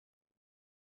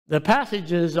The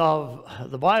passages of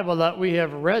the Bible that we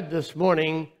have read this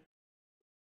morning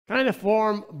kind of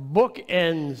form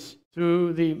bookends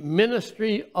to the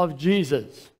ministry of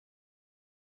Jesus.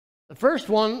 The first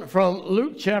one from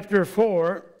Luke chapter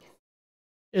 4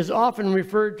 is often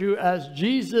referred to as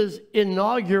Jesus'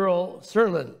 inaugural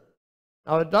sermon.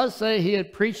 Now, it does say he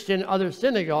had preached in other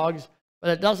synagogues, but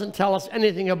it doesn't tell us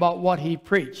anything about what he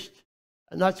preached.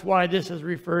 And that's why this is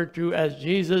referred to as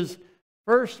Jesus'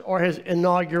 first or his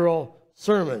inaugural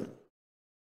sermon.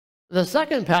 The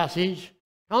second passage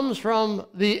comes from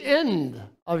the end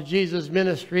of Jesus'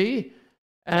 ministry,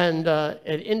 and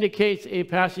it indicates a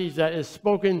passage that is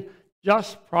spoken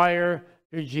just prior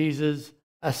to Jesus'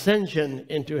 ascension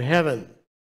into heaven.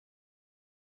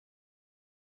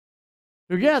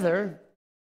 Together,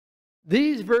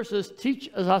 these verses teach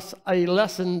us a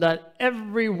lesson that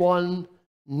everyone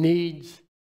needs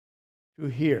to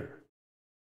hear.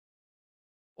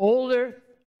 Older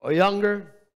or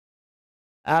younger,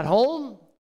 at home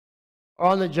or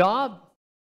on the job,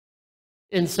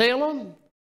 in Salem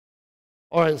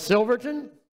or in Silverton,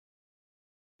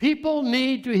 people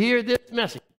need to hear this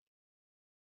message.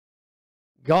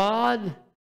 God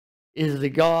is the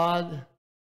God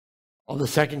of the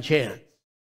second chance.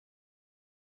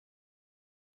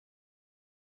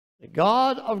 The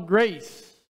God of grace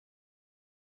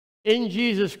in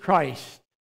Jesus Christ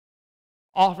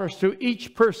offers to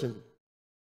each person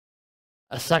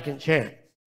a second chance.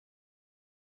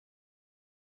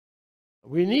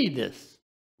 We need this.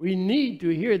 We need to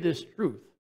hear this truth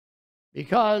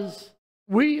because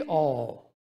we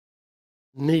all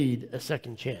need a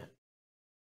second chance.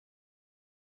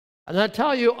 And I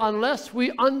tell you, unless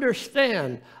we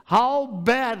understand how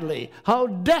badly, how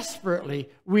desperately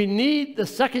we need the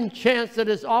second chance that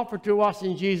is offered to us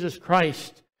in Jesus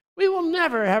Christ, we will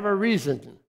never have a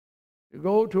reason to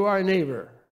go to our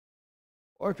neighbor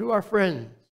or to our friends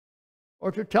or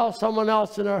to tell someone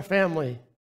else in our family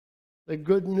the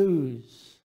good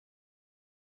news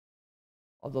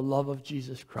of the love of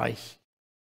Jesus Christ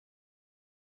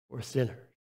for sinners.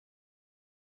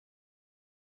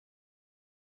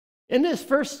 In this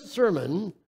first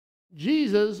sermon,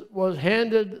 Jesus was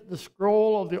handed the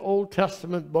scroll of the Old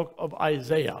Testament book of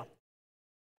Isaiah.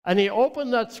 And he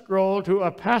opened that scroll to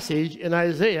a passage in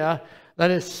Isaiah that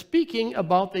is speaking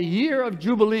about the year of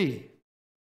Jubilee.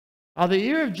 Now, the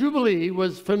year of Jubilee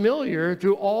was familiar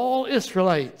to all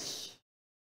Israelites.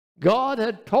 God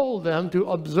had told them to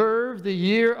observe the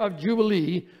year of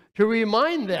Jubilee to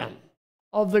remind them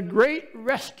of the great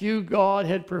rescue God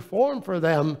had performed for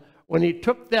them when he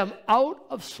took them out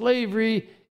of slavery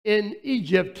in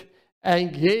Egypt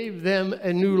and gave them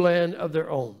a new land of their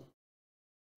own.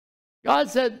 God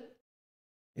said,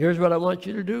 here's what I want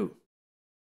you to do.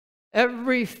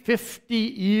 Every 50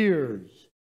 years,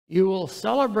 you will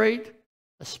celebrate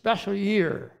a special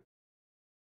year,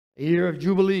 a year of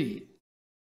Jubilee.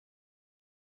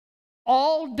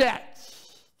 All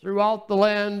debts throughout the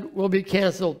land will be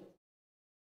canceled.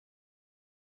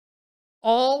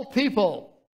 All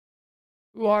people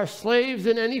who are slaves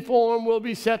in any form will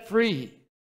be set free.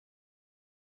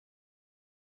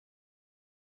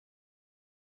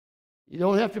 You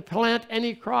don't have to plant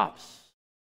any crops.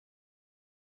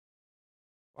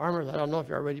 Farmers, I don't know if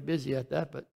you're already busy at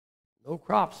that, but no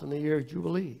crops in the year of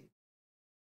Jubilee.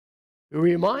 To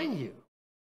remind you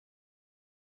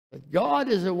that God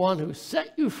is the one who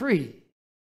set you free,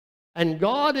 and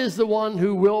God is the one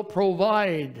who will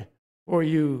provide for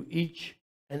you each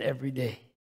and every day.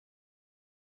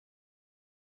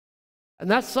 And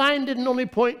that sign didn't only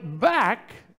point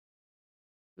back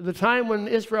to the time when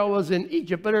Israel was in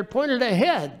Egypt, but it pointed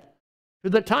ahead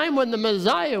to the time when the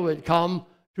Messiah would come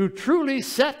to truly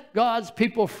set God's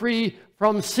people free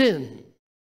from sin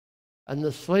and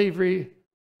the slavery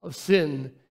of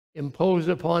sin imposed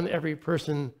upon every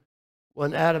person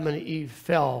when Adam and Eve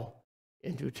fell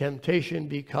into temptation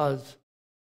because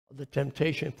of the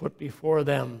temptation put before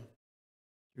them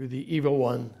through the evil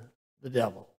one, the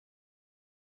devil.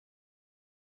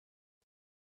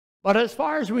 But as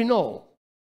far as we know,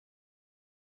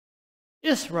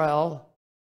 Israel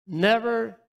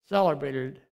never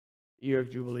celebrated the year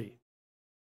of Jubilee.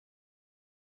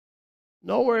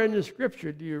 Nowhere in the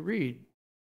scripture do you read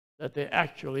that they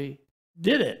actually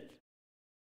did it.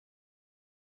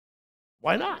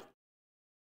 Why not?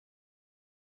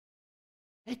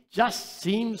 It just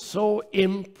seems so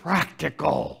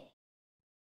impractical.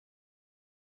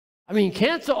 I mean,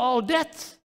 cancel all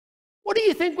debts. What do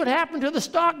you think would happen to the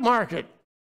stock market?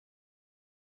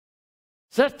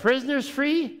 Set prisoners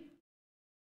free?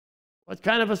 What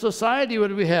kind of a society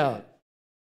would we have?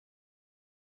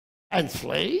 And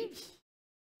slaves?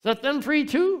 Set them free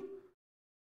too?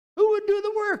 Who would do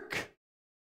the work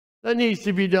that needs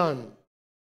to be done?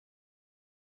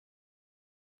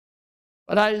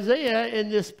 But Isaiah in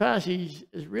this passage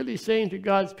is really saying to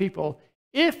God's people,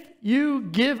 if you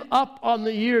give up on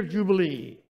the year of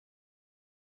Jubilee,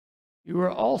 you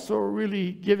are also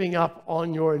really giving up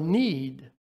on your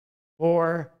need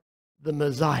for the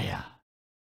Messiah.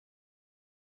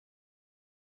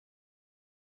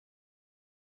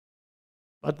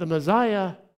 But the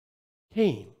Messiah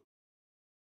came.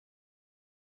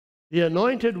 The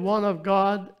anointed one of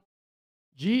God,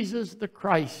 Jesus the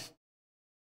Christ,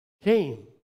 came.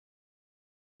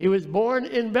 He was born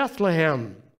in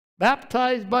Bethlehem,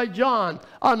 baptized by John,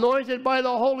 anointed by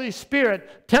the Holy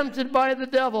Spirit, tempted by the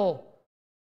devil.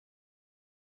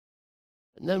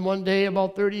 And then one day,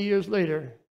 about 30 years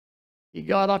later, he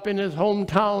got up in his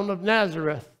hometown of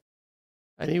Nazareth,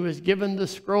 and he was given the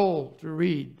scroll to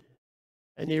read.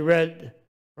 And he read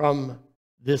from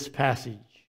this passage.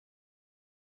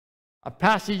 A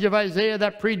passage of Isaiah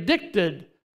that predicted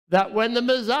that when the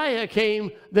Messiah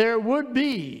came, there would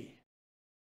be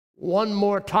one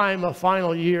more time a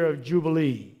final year of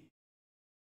Jubilee.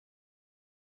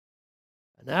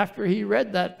 And after he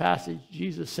read that passage,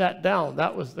 Jesus sat down.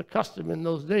 That was the custom in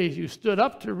those days. You stood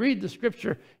up to read the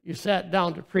scripture, you sat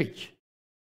down to preach.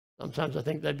 Sometimes I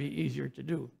think that'd be easier to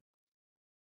do.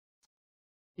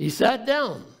 He sat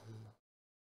down.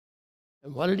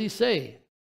 And what did he say?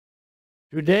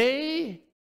 Today,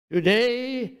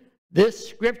 this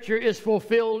scripture is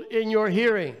fulfilled in your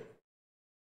hearing.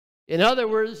 In other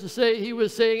words, to say, he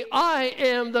was saying, I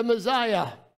am the Messiah.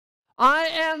 I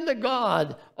am the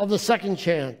God of the second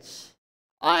chance.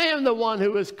 I am the one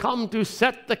who has come to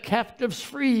set the captives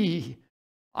free.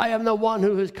 I am the one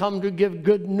who has come to give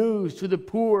good news to the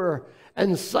poor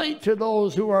and sight to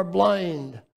those who are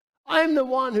blind. I am the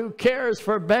one who cares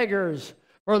for beggars,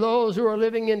 for those who are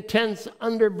living in tents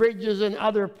under bridges and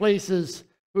other places,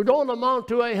 who don't amount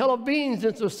to a hill of beans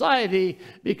in society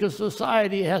because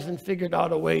society hasn't figured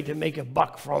out a way to make a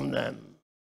buck from them.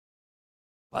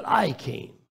 But I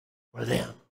came for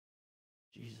them,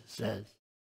 Jesus says.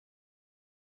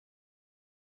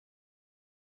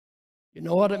 You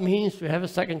know what it means to have a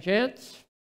second chance?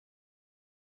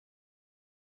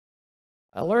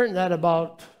 I learned that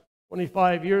about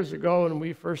 25 years ago when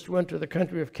we first went to the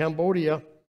country of Cambodia.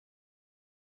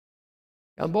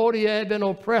 Cambodia had been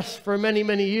oppressed for many,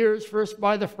 many years, first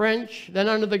by the French, then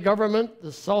under the government,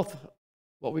 the South,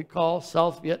 what we call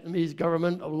South Vietnamese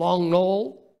government of Long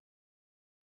Nol.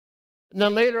 And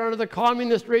then later under the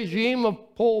communist regime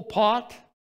of Pol Pot,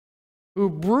 who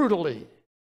brutally,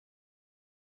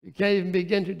 you can't even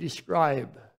begin to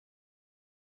describe.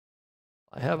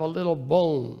 I have a little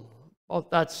bone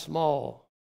about that small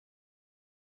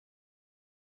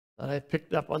that I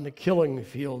picked up on the killing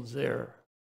fields there,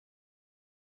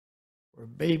 where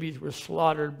babies were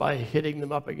slaughtered by hitting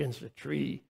them up against a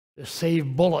tree to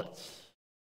save bullets.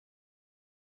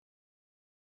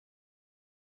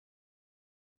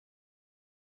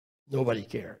 Nobody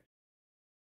cared.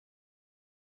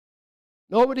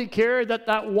 Nobody cared that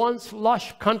that once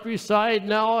lush countryside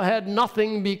now had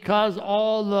nothing because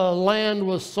all the land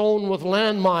was sown with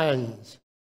landmines.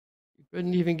 You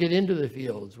couldn't even get into the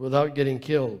fields without getting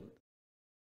killed.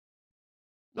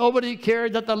 Nobody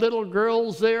cared that the little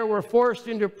girls there were forced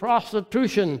into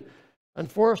prostitution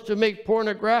and forced to make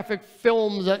pornographic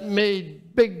films that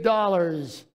made big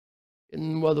dollars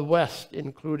in the West,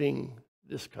 including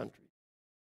this country.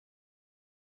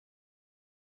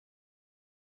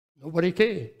 Nobody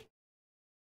cared.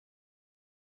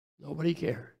 Nobody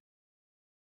cared.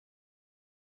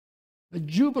 The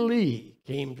Jubilee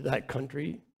came to that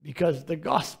country because the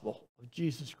gospel of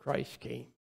Jesus Christ came.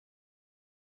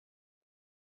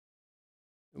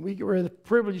 And we were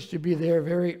privileged to be there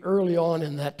very early on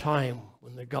in that time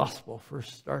when the gospel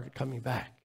first started coming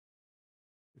back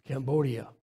to Cambodia.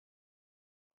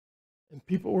 And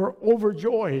people were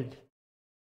overjoyed.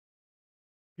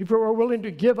 People were willing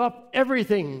to give up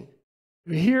everything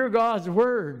to hear God's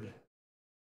word,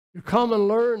 to come and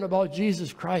learn about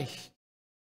Jesus Christ.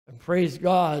 And praise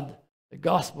God, the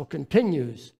gospel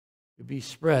continues to be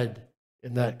spread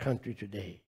in that country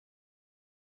today.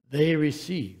 They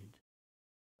received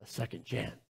a second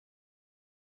chance.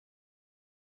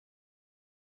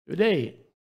 Today,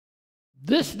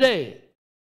 this day,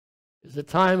 is a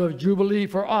time of Jubilee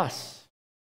for us.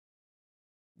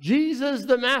 Jesus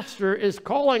the Master is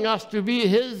calling us to be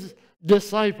his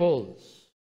disciples.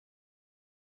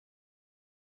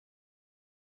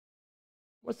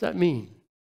 What's that mean?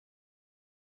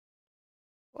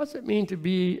 What's it mean to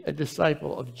be a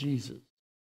disciple of Jesus?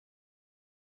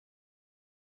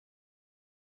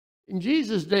 In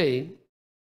Jesus' day,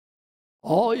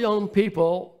 all young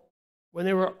people, when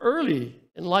they were early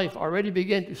in life, already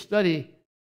began to study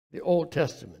the Old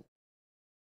Testament.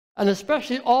 And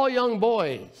especially all young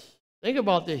boys. Think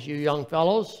about this, you young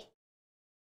fellows.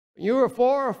 When you were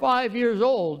 4 or 5 years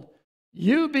old,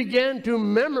 you began to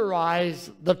memorize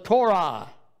the Torah,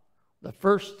 the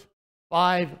first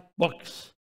 5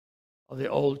 books of the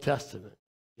Old Testament.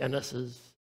 Genesis,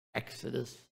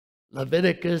 Exodus,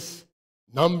 Leviticus,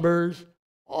 Numbers,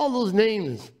 all those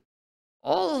names.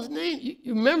 All those names,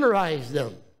 you memorize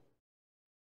them.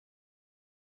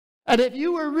 And if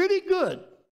you were really good,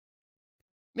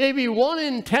 maybe 1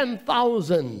 in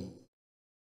 10,000,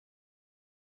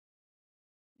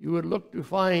 you would look to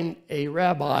find a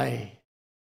rabbi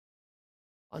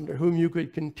under whom you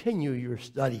could continue your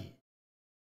study.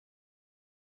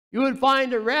 You would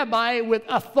find a rabbi with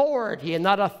authority, and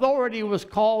that authority was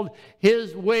called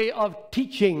his way of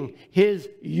teaching, his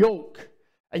yoke.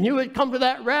 And you would come to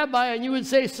that rabbi and you would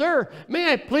say, "Sir,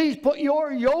 may I please put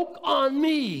your yoke on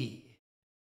me,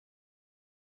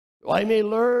 so I may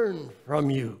learn from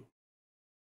you."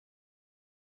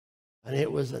 And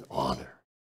it was an honor,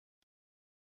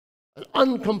 an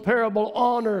uncomparable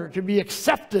honor to be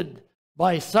accepted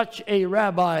by such a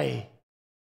rabbi,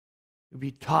 to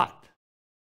be taught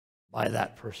by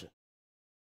that person.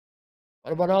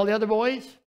 What about all the other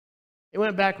boys? They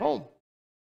went back home.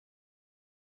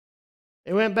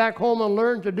 They went back home and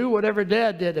learned to do whatever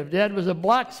Dad did. If Dad was a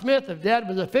blacksmith, if Dad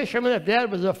was a fisherman, if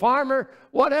Dad was a farmer,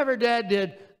 whatever Dad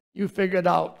did, you figured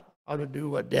out how to do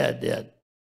what Dad did.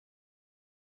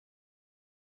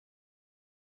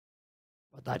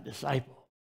 But that disciple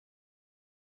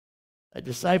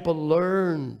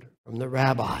learned from the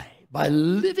rabbi by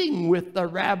living with the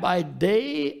rabbi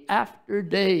day after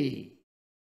day.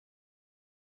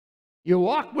 You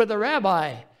walked with the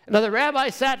rabbi, and if the rabbi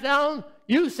sat down,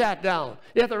 you sat down.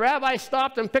 If the rabbi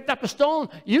stopped and picked up a stone,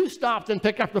 you stopped and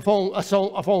picked up a phone. Did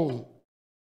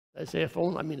I say a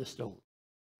phone? I mean a stone.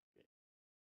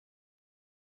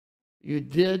 You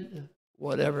did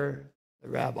whatever the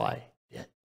rabbi did.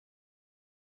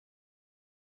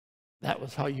 That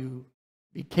was how you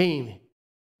became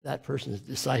that person's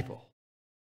disciple.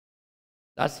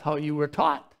 That's how you were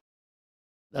taught.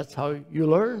 That's how you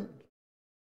learned.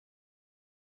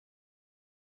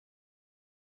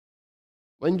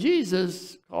 When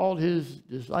Jesus called his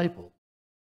disciples,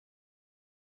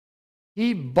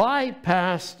 he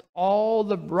bypassed all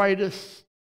the brightest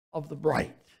of the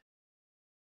bright.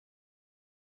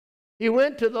 He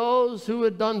went to those who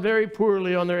had done very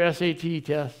poorly on their SAT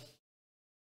tests.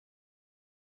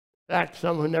 In fact,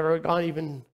 some who never had gone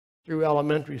even through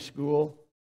elementary school.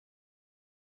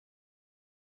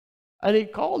 And he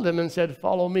called them and said,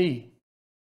 "Follow me."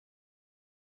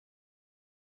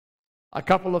 A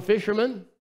couple of fishermen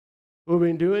who had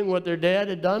been doing what their dad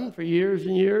had done for years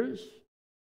and years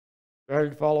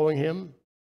started following him.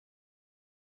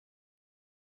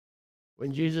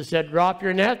 When Jesus said, "Drop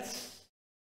your nets,"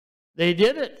 they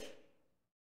did it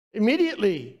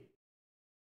immediately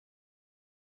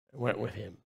and went with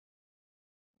him.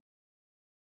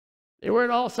 They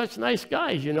weren't all such nice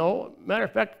guys, you know. Matter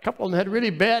of fact, a couple of them had really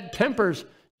bad tempers.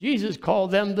 Jesus called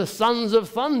them the sons of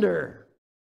thunder.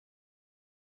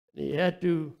 He had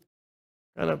to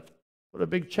kind of put a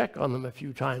big check on them a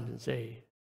few times and say,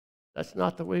 "That's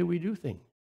not the way we do things."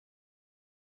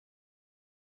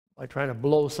 By trying to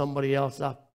blow somebody else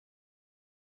up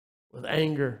with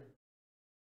anger.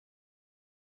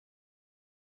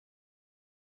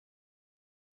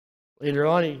 Later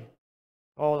on, he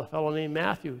called a fellow named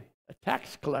Matthew, a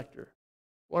tax collector,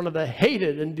 one of the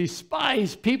hated and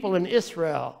despised people in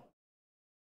Israel.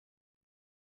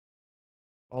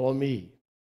 "Follow me."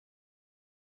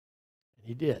 And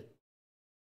he did.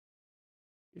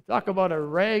 You talk about a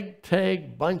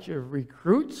ragtag bunch of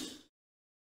recruits.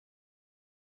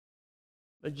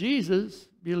 But Jesus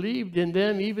believed in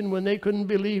them even when they couldn't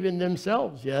believe in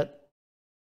themselves yet.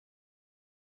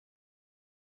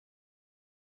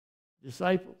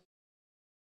 Disciples.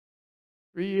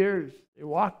 3 years, they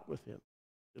walked with him.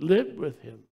 They lived with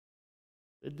him.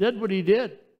 They did what he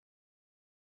did.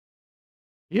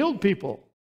 Healed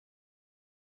people.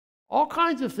 All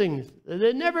kinds of things that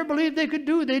they never believed they could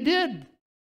do, they did.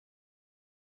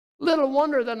 Little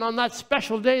wonder that on that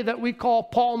special day that we call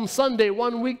Palm Sunday,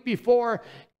 1 week before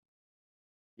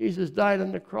Jesus died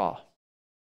on the cross,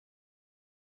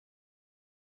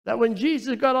 that when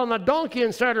Jesus got on a donkey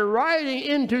and started riding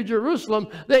into Jerusalem,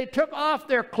 they took off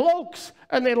their cloaks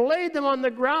and they laid them on the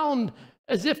ground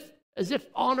as if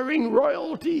honoring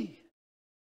royalty.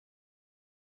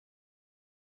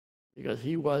 Because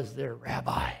he was their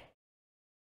rabbi.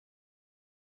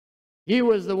 He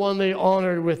was the one they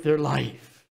honored with their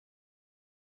life.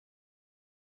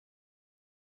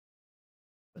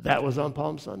 But that was on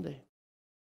Palm Sunday.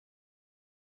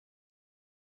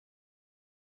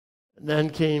 And then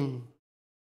came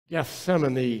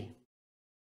Gethsemane,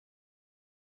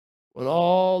 when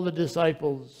all the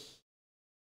disciples,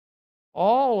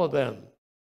 all of them,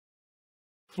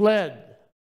 fled.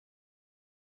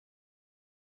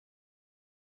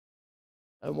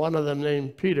 And one of them,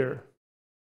 named Peter,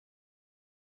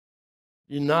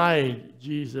 denied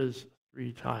Jesus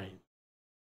 3 times.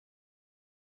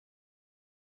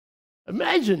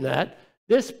 Imagine that.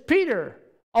 This Peter,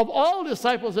 of all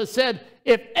disciples, has said,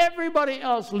 if everybody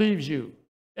else leaves you,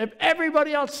 if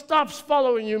everybody else stops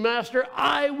following you, Master,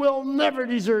 I will never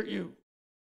desert you.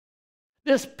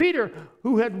 This Peter,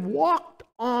 who had walked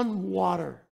on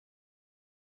water.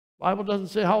 The Bible doesn't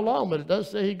say how long, but it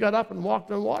does say he got up and walked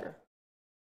on water.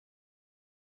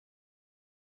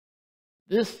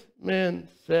 This man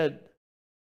said,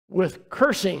 with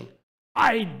cursing,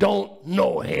 I don't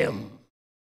know him.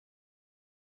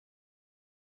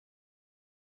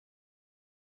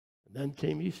 And then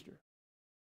came Easter.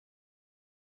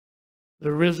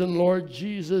 The risen Lord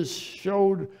Jesus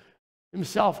showed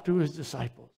himself to his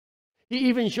disciples. He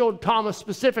even showed Thomas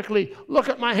specifically, look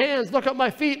at my hands, look at my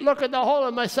feet, look at the hole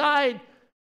in my side.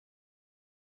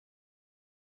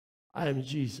 I am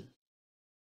Jesus.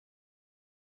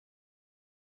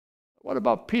 What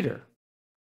about Peter?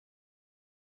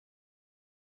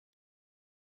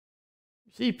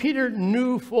 See, Peter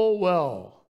knew full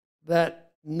well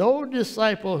that no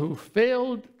disciple who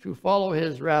failed to follow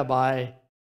his rabbi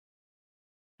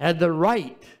had the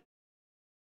right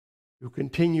to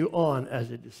continue on as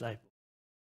a disciple.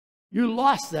 You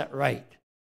lost that right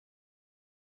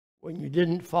when you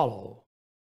didn't follow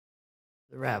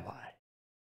the rabbi.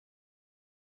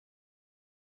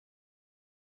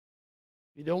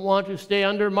 If you don't want to stay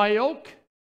under my yoke,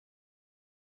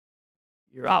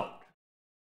 you're out.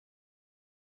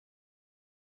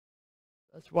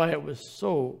 That's why it was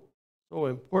so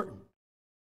important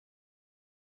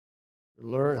to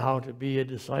learn how to be a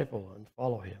disciple and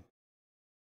follow him.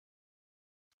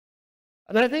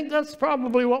 And I think that's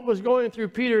probably what was going through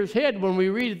Peter's head when we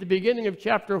read at the beginning of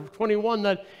chapter 21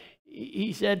 that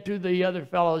he said to the other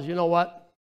fellows, you know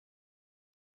what?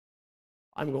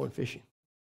 I'm going fishing.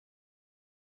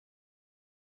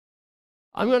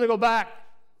 I'm going to go back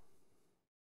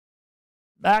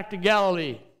to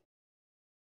Galilee.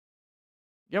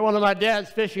 Get one of my dad's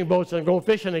fishing boats and go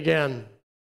fishing again.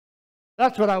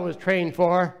 That's what I was trained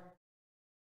for.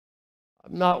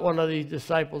 I'm not one of these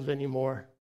disciples anymore.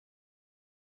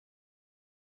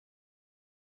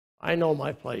 I know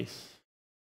my place.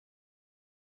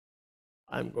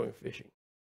 I'm going fishing.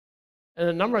 And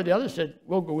a number of the others said,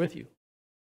 we'll go with you.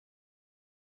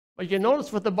 But you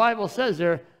notice what the Bible says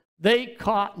there, they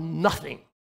caught nothing.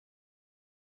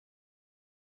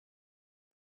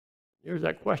 Here's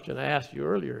that question I asked you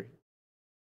earlier.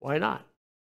 Why not?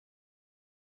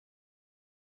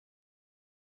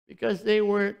 Because they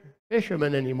weren't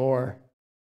fishermen anymore.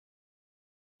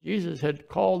 Jesus had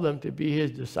called them to be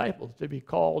his disciples, to be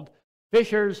called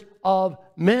fishers of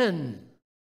men.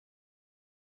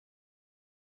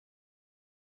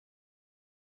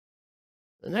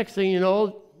 The next thing you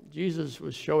know, Jesus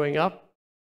was showing up,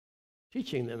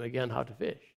 teaching them again how to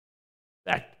fish.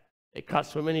 In fact, they caught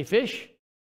so many fish,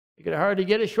 they could hardly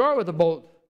get ashore with a boat.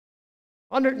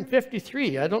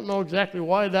 153. I don't know exactly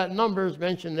why that number is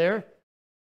mentioned there.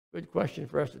 Good question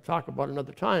for us to talk about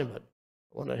another time, but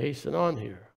I want to hasten on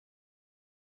here.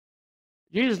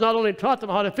 Jesus not only taught them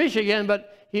how to fish again,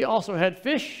 but he also had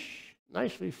fish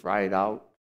nicely fried out.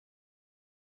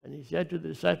 And he said to the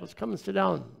disciples, come and sit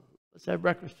down. Let's have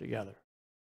breakfast together.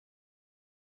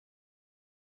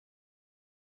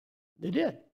 They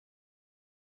did.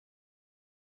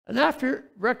 And after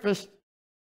breakfast,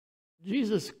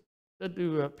 Jesus said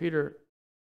to Peter,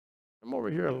 come over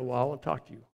here a little while and talk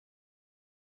to you.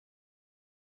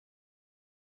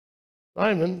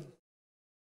 Simon,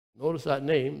 notice that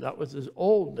name, that was his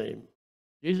old name.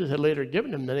 Jesus had later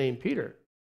given him the name Peter.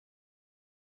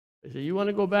 He said, you want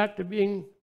to go back to being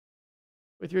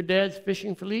with your dad's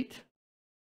fishing fleet?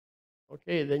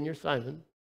 Okay, then you're Simon.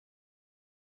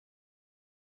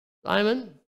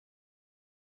 Simon,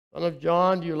 son of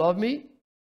John, do you love me?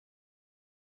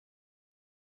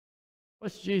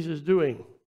 What's Jesus doing?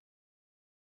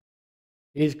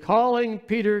 He's calling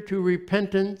Peter to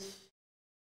repentance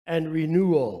and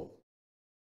renewal.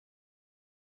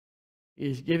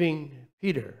 He's giving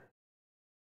Peter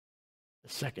a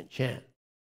second chance.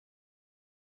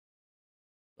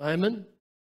 Simon,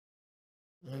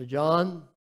 son of John,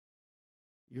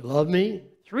 You love me?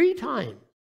 3 times.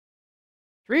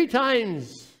 3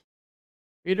 times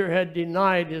Peter had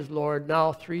denied his Lord.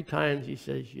 Now 3 times he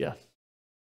says yes.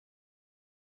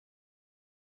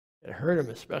 It hurt him,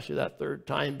 especially that 3rd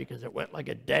time, because it went like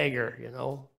a dagger, you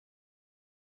know.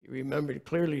 He remembered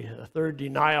clearly the 3rd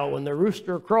denial when the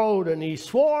rooster crowed and he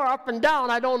swore up and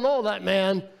down, I don't know that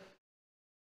man.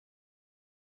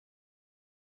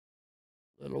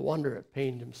 Little wonder it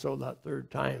pained him so that 3rd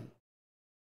time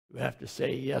to have to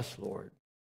say, yes, Lord,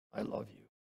 I love you.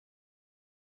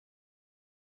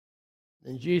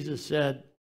 And Jesus said,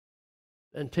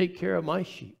 then take care of my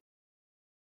sheep.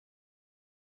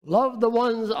 Love the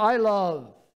ones I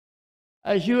love.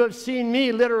 As you have seen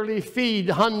me literally feed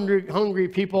hungry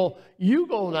people, you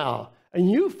go now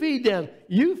and you feed them.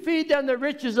 You feed them the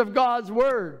riches of God's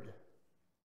word.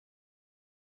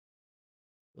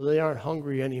 So they aren't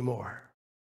hungry anymore.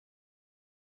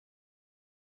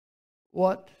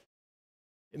 What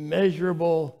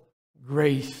immeasurable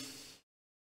grace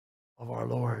of our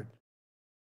Lord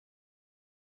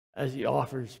as he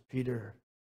offers Peter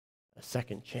a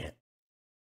 2nd chance.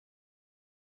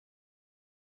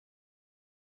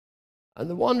 And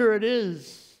the wonder it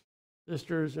is,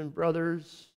 sisters and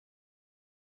brothers,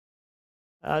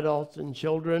 adults and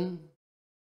children,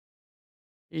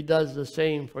 he does the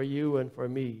same for you and for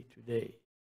me today.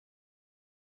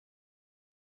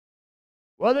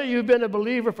 Whether you've been a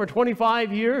believer for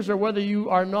 25 years or whether you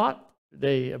are not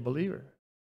today a believer,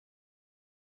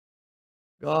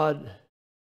 God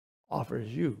offers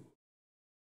you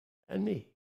and me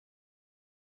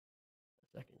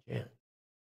a 2nd chance.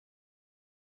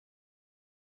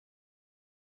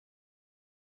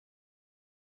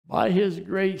 By his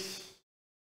grace,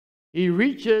 he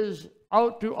reaches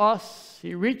out to us.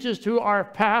 He reaches to our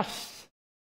past,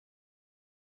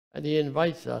 and he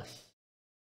invites us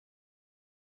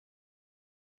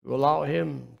to allow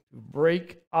him to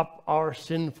break up our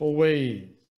sinful ways,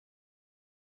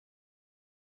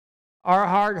 our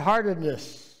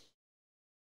hard-heartedness,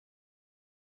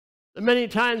 the many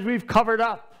times we've covered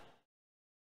up,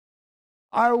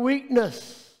 our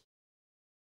weakness.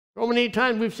 So many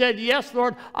times we've said, yes,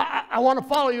 Lord, I want to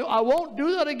follow you. I won't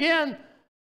do that again.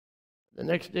 The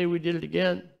next day we did it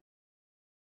again.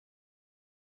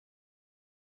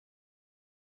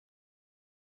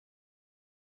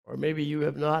 Or maybe you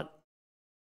have not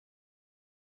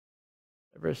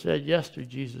ever said yes to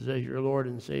Jesus as your Lord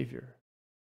and Savior.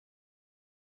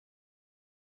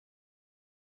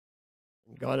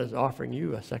 And God is offering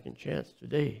you a 2nd chance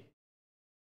today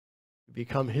to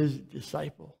become his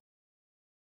disciple,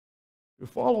 to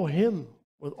follow him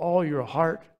with all your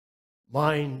heart,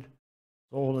 mind,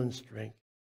 soul, and strength.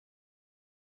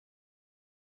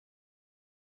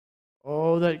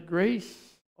 Oh, that grace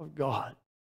of God,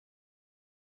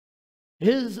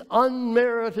 his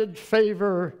unmerited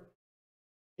favor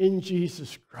in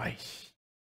Jesus Christ.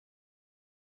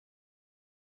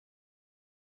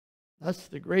 That's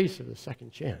the grace of the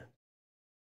 2nd chance.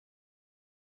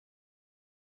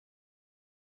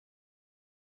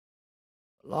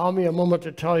 Allow me a moment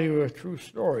to tell you a true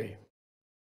story.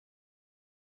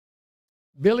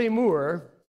 Billy Moore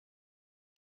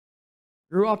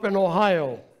grew up in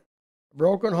Ohio, a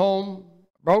broken home,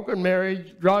 broken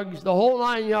marriage, drugs, the whole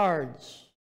 9 yards.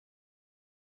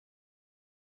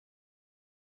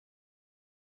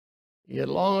 He had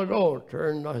long ago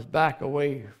turned his back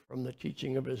away from the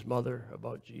teaching of his mother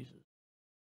about Jesus.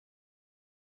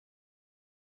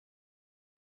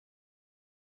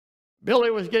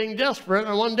 Billy was getting desperate,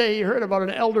 and one day he heard about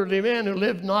an elderly man who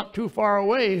lived not too far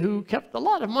away who kept a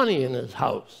lot of money in his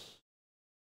house.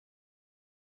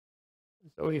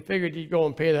 So he figured he'd go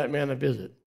and pay that man a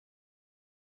visit.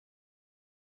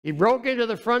 He broke into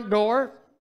the front door.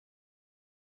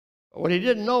 But what he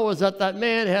didn't know was that that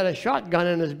man had a shotgun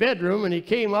in his bedroom, and he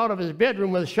came out of his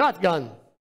bedroom with a shotgun.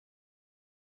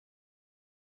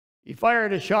 He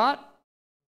fired a shot,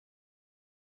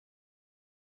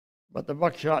 but the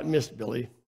buckshot missed Billy.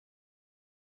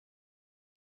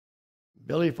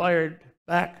 Billy fired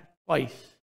back twice,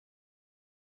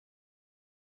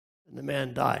 and the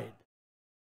man died.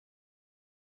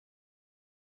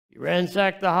 He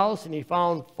ransacked the house, and he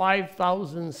found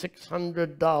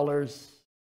 $5,600,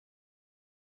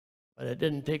 but it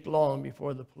didn't take long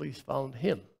before the police found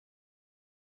him.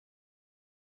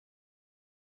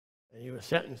 And he was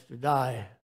sentenced to die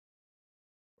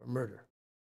for murder.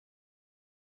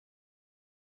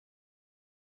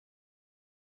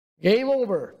 Game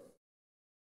over.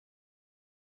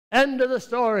 End of the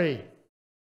story.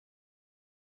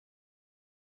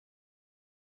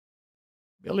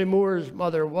 Billy Moore's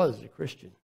mother was a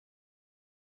Christian.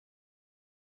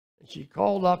 And she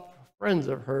called up friends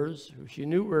of hers, who she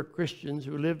knew were Christians,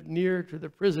 who lived near to the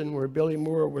prison where Billy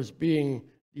Moore was being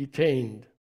detained.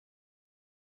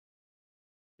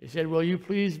 They said, "Will you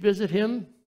please visit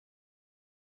him?"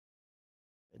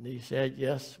 And he said,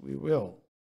 "Yes, we will."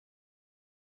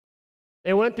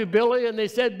 They went to Billy and they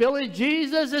said, "Billy,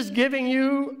 Jesus is giving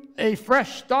you a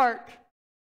fresh start.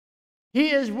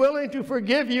 He is willing to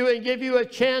forgive you and give you a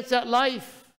chance at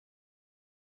life."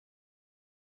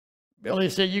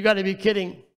 Billy said, "You got to be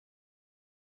kidding.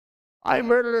 I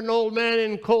murdered an old man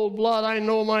in cold blood. I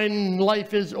know my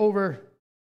life is over,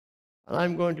 and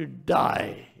I'm going to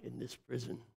die in this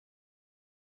prison.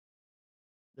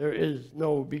 There is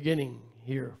no beginning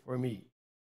here for me."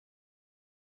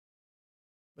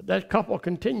 But that couple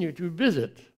continued to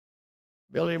visit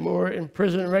Billy Moore in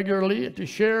prison regularly and to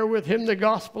share with him the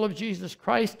gospel of Jesus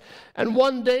Christ. And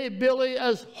one day, Billy,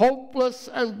 as hopeless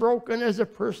and broken as a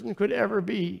person could ever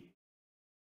be,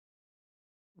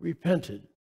 repented.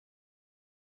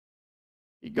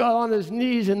 He got on his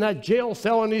knees in that jail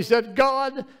cell and he said,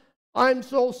 "God, I'm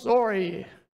so sorry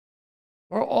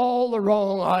for all the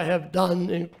wrong I have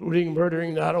done, including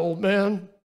murdering that old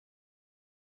man.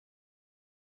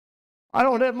 I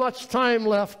don't have much time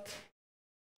left,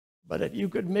 but if you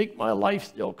could make my life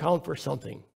still count for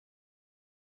something,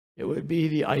 it would be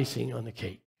the icing on the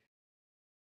cake."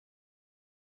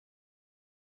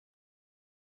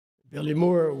 Billy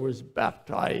Moore was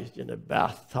baptized in a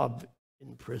bathtub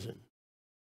in prison.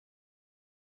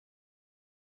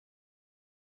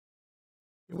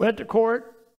 He went to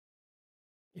court.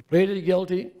 He pleaded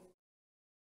guilty.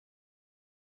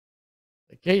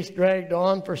 The case dragged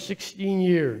on for 16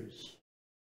 years.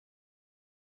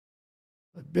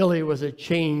 But Billy was a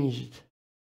changed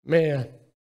man.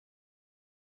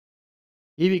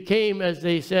 He became, as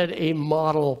they said, a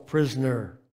model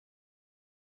prisoner.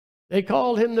 They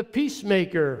called him the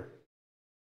peacemaker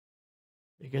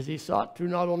because he sought to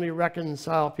not only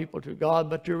reconcile people to God,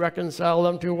 but to reconcile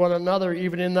them to one another,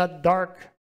 even in that dark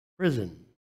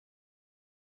prison.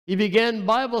 He began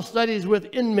Bible studies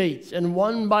with inmates, and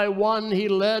one by one he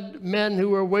led men who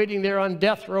were waiting there on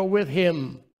death row with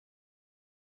him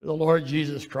to the Lord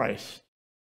Jesus Christ,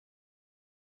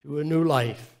 to a new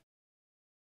life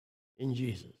in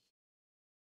Jesus.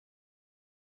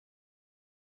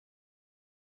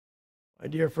 My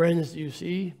dear friends, do you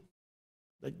see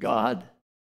that God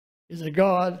is a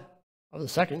God of the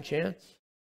second chance?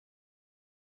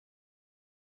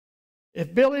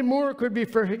 If Billy Moore could be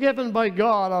forgiven by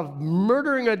God of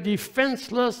murdering a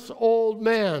defenseless old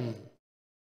man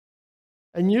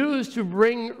and used to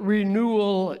bring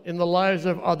renewal in the lives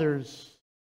of others,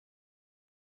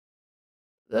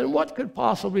 then what could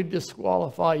possibly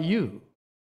disqualify you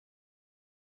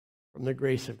from the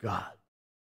grace of God?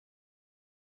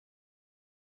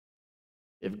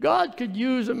 If God could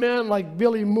use a man like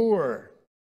Billy Moore,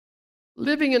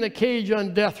 living in a cage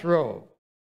on death row,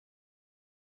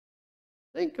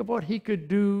 think of what he could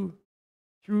do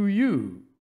through you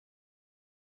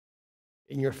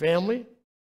in your family,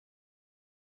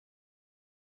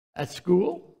 at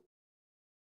school,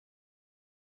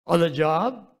 on the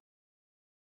job,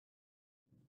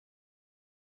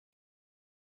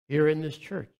 here in this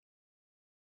church.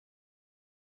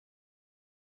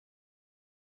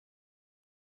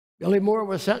 Billy Moore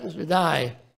was sentenced to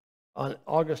die on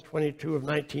August 22 of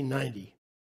 1990.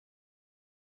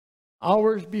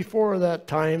 Hours before that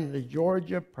time, the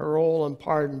Georgia Parole and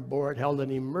Pardon Board held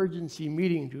an emergency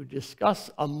meeting to discuss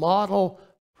a model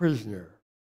prisoner.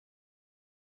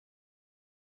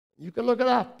 You can look it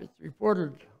up. It's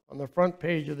reported on the front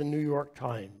page of the New York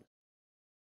Times.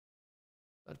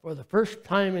 That for the first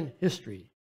time in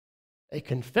history, a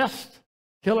confessed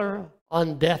killer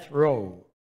on death row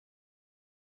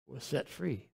was set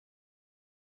free.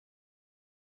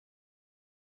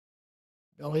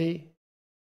 Billy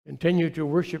continued to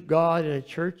worship God in a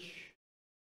church.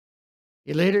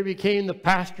 He later became the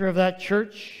pastor of that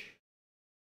church,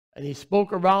 and he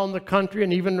spoke around the country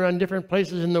and even around different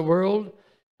places in the world,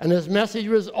 and his message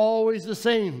was always the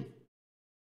same.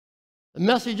 The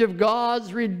message of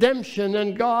God's redemption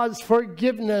and God's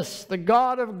forgiveness, the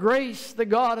God of grace, the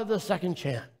God of the second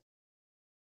chance.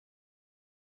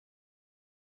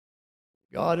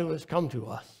 God who has come to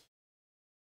us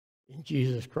in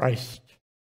Jesus Christ.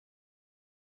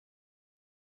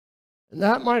 And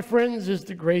that, my friends, is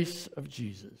the grace of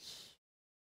Jesus.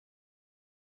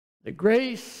 The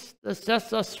grace that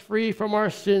sets us free from our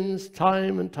sins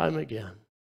time and time again.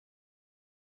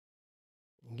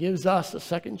 And gives us a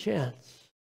second chance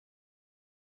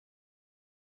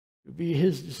to be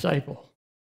his disciple.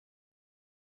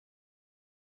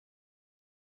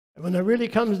 And when it really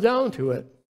comes down to it,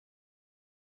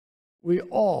 We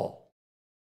all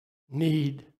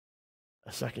need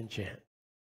a second chance.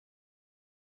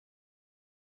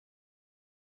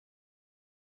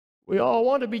 We all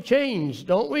want to be changed,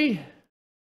 don't we?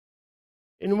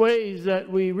 In ways that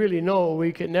we really know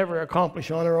we can never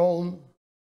accomplish on our own.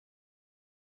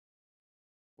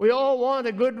 We all want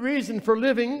a good reason for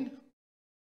living.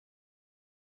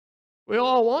 We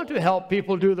all want to help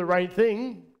people do the right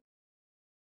thing.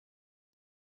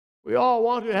 We all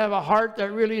want to have a heart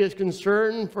that really is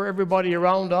concerned for everybody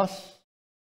around us.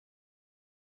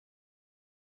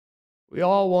 We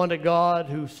all want a God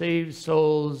who saves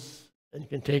souls and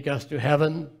can take us to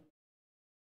heaven.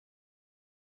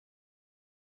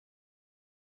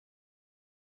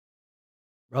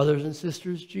 Brothers and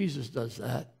sisters, Jesus does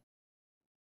that.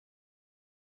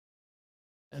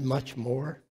 And much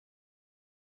more.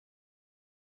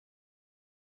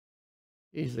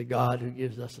 He's the God who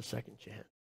gives us a second chance.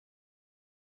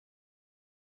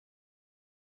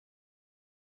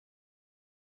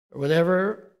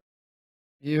 Whenever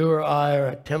you or I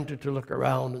are tempted to look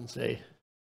around and say,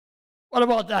 what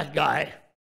about that guy?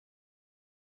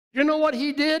 You know what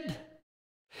he did?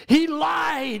 He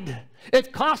lied.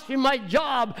 It cost me my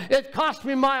job. It cost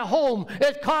me my home.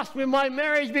 It cost me my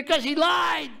marriage because he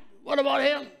lied. What about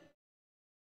him?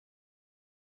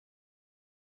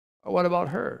 Or what about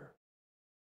her?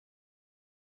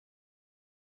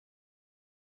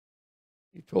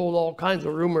 He told all kinds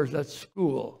of rumors at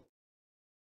school.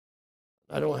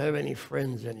 I don't have any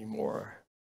friends anymore.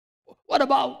 What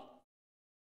about?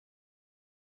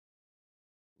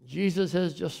 Jesus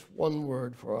has just one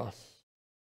word for us.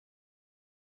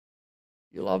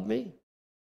 You love me?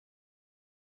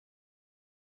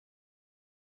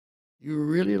 You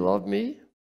really love me?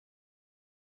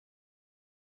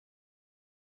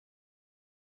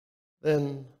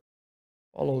 Then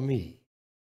follow me.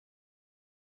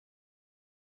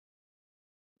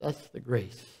 That's the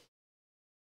grace.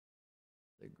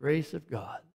 The grace of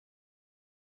God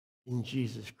in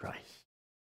Jesus Christ.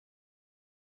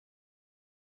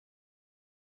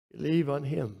 Believe on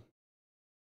him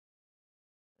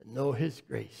and know his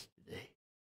grace today.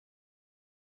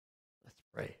 Let's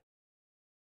pray.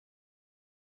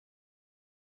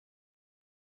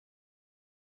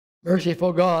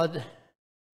 Merciful God,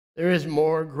 there is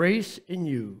more grace in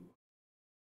you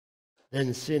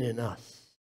than sin in us.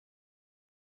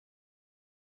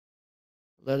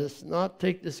 Let us not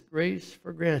take this grace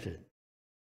for granted,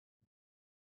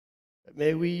 but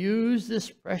may we use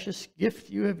this precious gift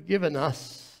you have given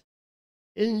us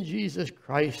in Jesus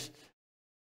Christ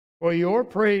for your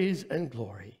praise and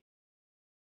glory.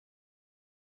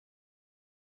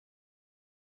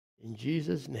 In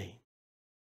Jesus' name,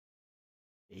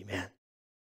 amen.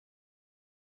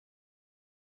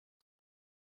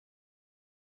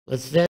 Let's stand.